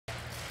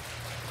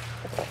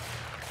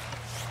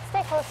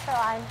close to the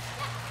line.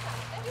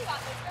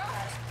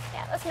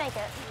 Yeah, let's make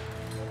it.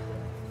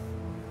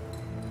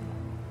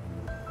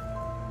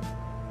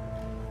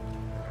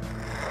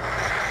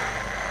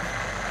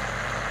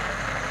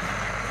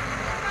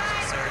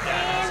 Sarah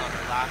Daniels on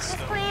the last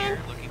stone here,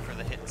 looking for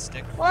the hit and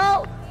stick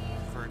Whoa.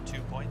 for 2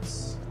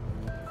 points.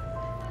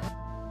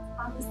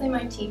 Honestly,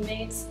 my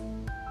teammates,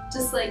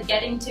 just like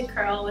getting to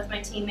curl with my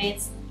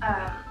teammates.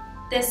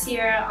 This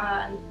year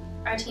on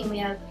our team we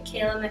have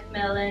Kayla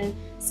McMillan,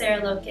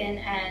 Sarah Loken,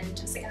 and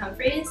Jessica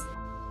Humphreys.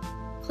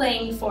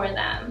 Playing for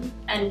them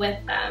and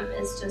with them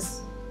is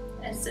just,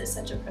 it's just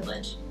such a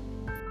privilege.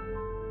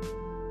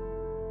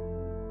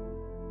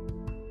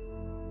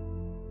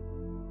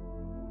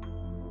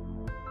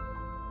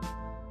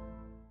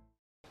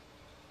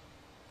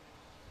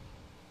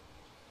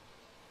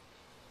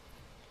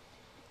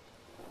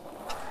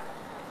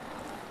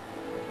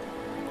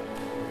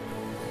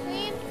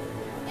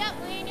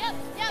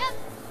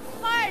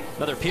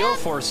 Another peel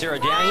for Sarah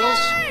Daniels.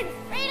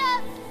 Right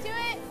up to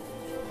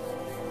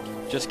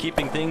it. Just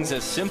keeping things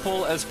as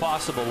simple as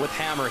possible with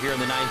Hammer here in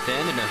the 9th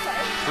end and a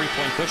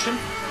 3-point cushion.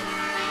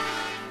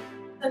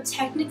 So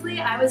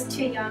technically I was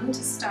too young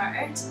to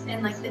start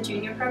in like the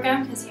junior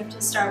program because you have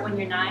to start when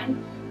you're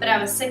 9, but I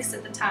was 6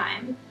 at the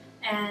time.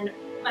 And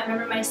I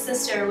remember my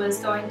sister was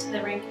going to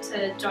the rink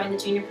to join the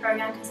junior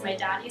program because my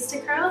dad used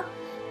to curl.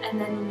 And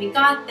then when we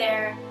got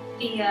there,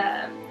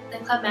 the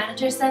club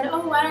manager said,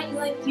 "Oh, why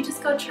don't you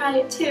just go try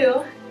it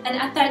too?" And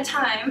at that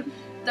time,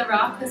 the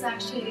rock was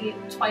actually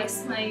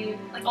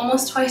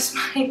almost twice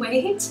my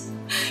weight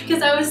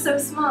because I was so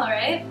small,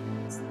 right?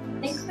 I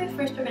think my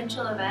first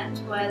provincial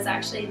event was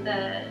actually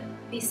the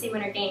BC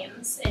Winter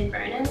Games in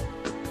Vernon.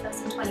 That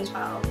was in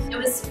 2012. It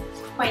was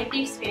quite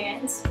the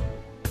experience.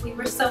 We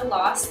were so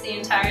lost the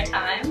entire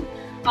time.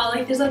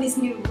 There's all these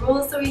new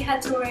rules that we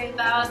had to worry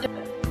about.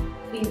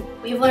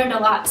 We've learned a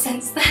lot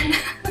since then.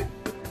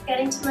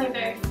 Getting to my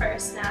very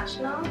first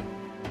national,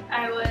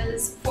 I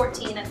was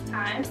 14 at the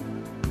time,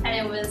 and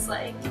it was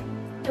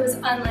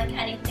unlike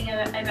anything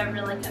I've ever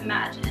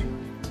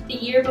imagined. The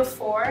year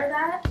before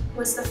that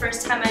was the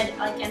first time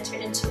I'd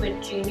entered into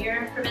a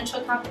junior provincial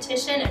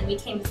competition, and we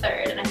came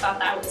 3rd, and I thought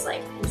that was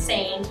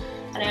insane.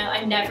 And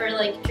I never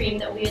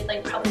dreamed that we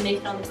would probably make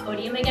it on the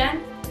podium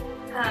again.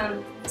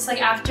 So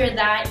after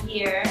that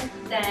year,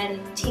 then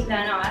Team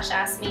Vanosh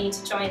asked me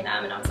to join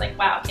them, and I was like,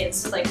 wow, okay,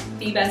 this is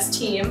the best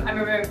team. I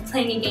remember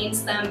playing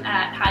against them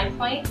at High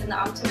Point in the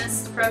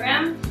Optimist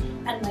program,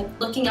 and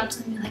looking up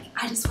to them and being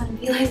I just want to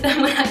be like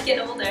them when I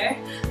get older.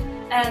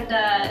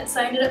 And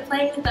so I ended up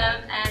playing with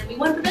them, and we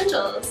won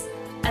provincials.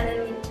 And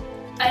then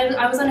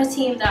I was on a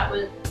team that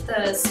was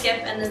the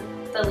skip and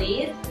the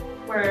lead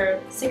were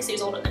 6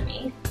 years older than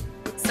me,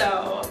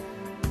 so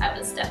I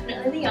was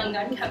definitely the young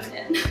gun coming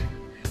in.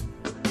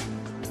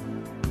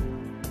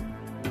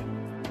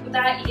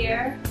 That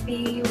year,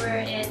 we were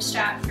in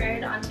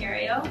Stratford,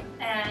 Ontario,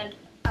 and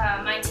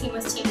my team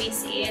was Team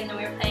BC, and then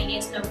we were playing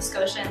against Nova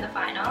Scotia in the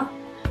final.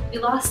 We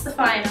lost the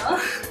final,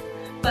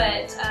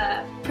 but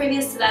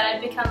previous to that,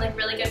 I'd become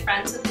really good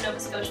friends with the Nova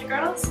Scotia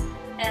girls,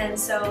 and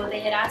so they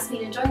had asked me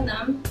to join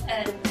them,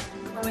 and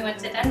when we went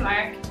to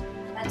Denmark,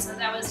 and so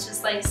that was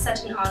just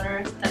such an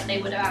honor that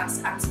they would have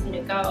asked me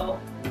to go,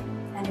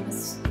 and it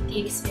was the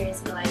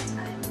experience of a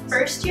lifetime.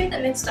 First year, the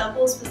mixed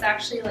doubles was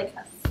actually a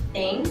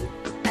thing,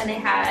 and they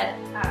had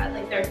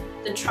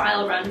the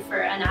trial run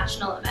for a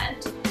national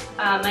event.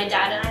 My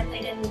dad and I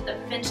played in the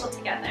provincial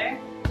together.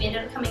 We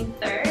ended up coming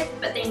 3rd,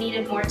 but they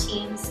needed more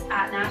teams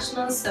at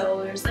nationals, so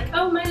we were just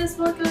oh, might as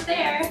well go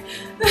there.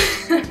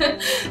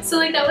 So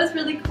that was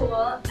really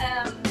cool.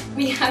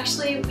 We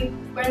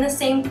were in the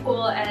same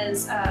pool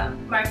as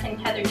Mark and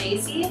Heather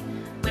Daisy,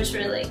 which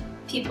were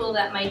people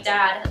that my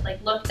dad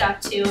had looked up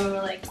to, and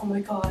were oh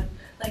my god,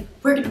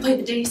 we're gonna play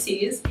the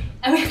Daisies,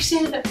 and we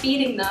actually ended up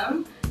beating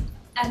them.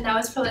 And that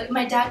was probably,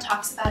 my dad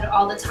talks about it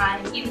all the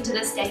time, even to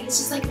this day. He's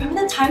just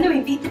remember the time that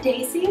we beat the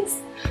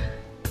Daisies?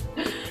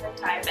 The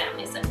entire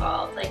family's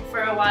involved.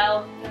 For a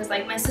while, it was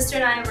my sister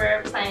and I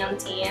were playing on the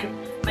team.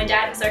 My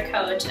dad was our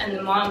coach, and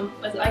our mom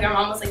was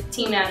the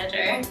team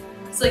manager.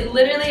 So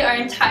literally our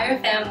entire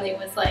family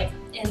was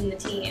in the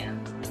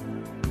team.